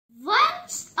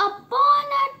Once upon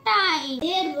a time,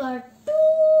 there were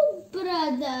two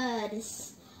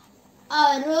brothers,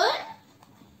 Arun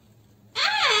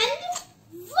and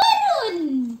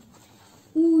Varun,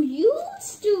 who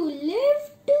used to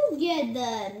live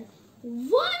together.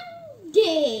 One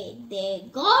day, they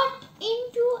got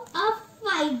into a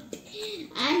fight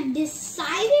and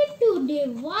decided to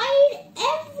divide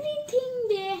everything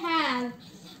they have.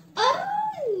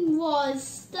 Arun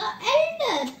was the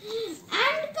elder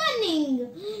and cunning.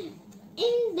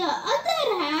 In the other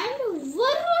hand,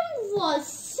 Varun was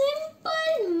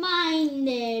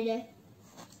simple-minded.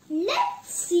 Let's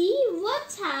see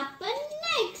what's happened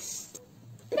next.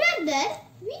 Brother,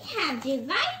 we have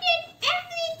divided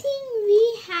everything we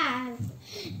have.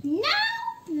 Now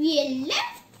we are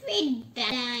left with the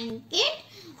blanket,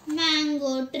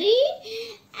 mango tree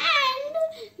and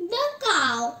the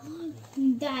cow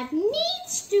that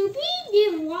needs to be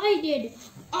divided.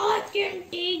 I can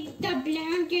take the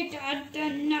blanket at the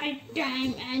night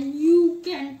time and you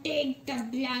can take the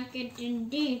blanket in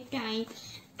daytime.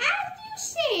 As you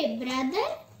say,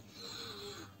 brother.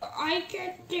 I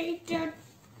can take the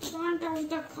front of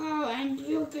the cow and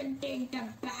you can take the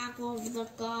back of the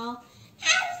cow.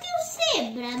 As you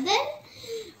say, brother.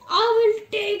 I will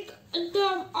take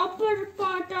the upper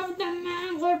part of the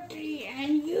mango tree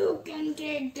and you can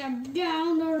take the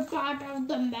downer part of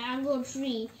the mango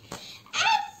tree.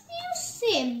 As you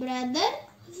say, brother.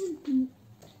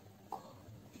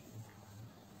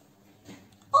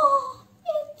 Oh,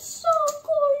 it's so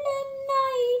cold at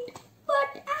night.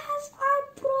 But as I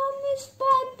promised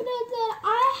my brother,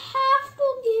 I have to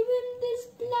give him this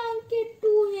blanket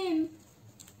to him.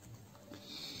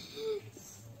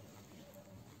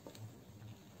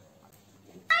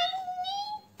 I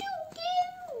need to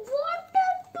give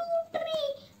water to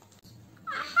tree. I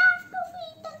have to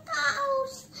feed the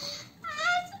cows.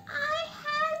 As I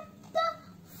had the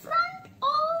front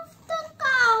of the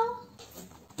cow.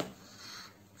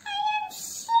 I am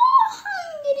so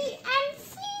hungry and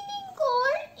feeling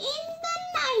cold in the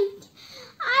night.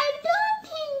 I don't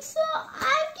think so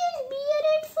I can bear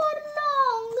it for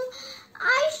long.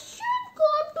 I should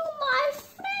go to my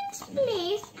friend's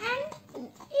place and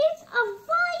he's a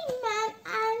wise man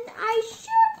and I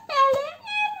should tell him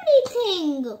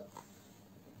everything.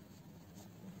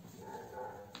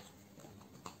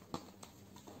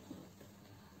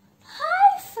 Hi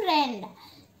friend,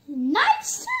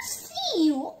 nice to see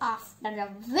you after a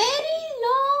very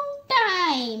long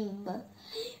time.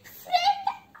 Friend,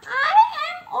 I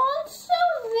am also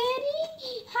very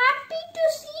happy to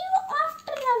see you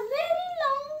after a very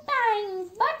long time.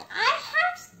 But I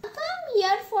have come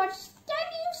here for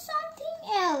studying something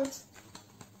else.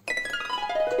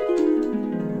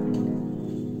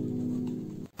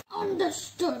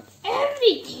 Understood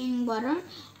everything, Varun.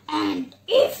 And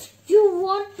if you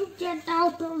want to get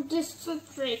out of this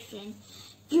situation,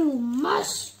 you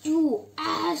must do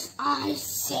as I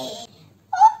say.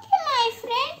 Okay, my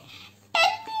friend.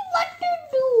 Tell me what to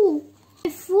do.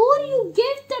 Before you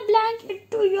give the blanket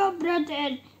to your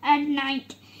brother at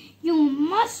night, you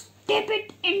must dip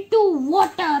it into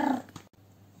water.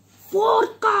 For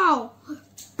cow,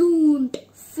 don't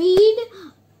feed.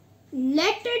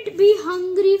 Let it be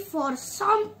hungry for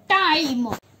some time.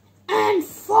 And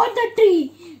for the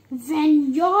tree,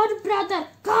 when your brother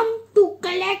come to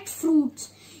collect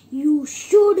fruits, you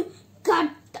should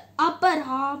cut the upper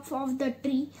half of the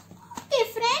tree. Okay,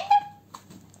 friend?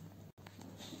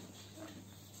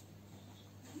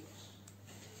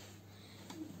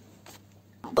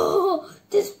 Oh,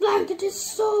 this blanket is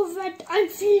so wet. I'm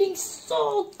feeling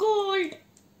so cold.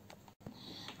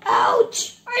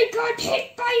 Ouch! I got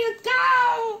hit by a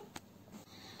cow.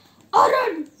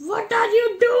 Arun, what are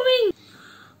you doing?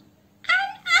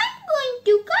 I'm going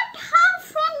to cut half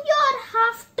from your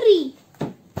half tree.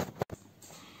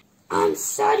 I'm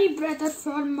sorry, brother,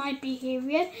 for my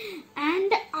behavior,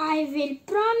 and I will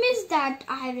promise that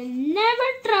I will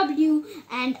never trouble you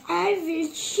and I will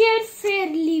share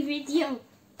fairly with you.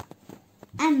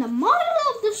 And the moral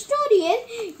of the story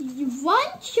is,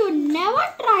 one should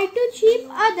never try to cheat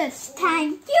others.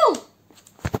 Thank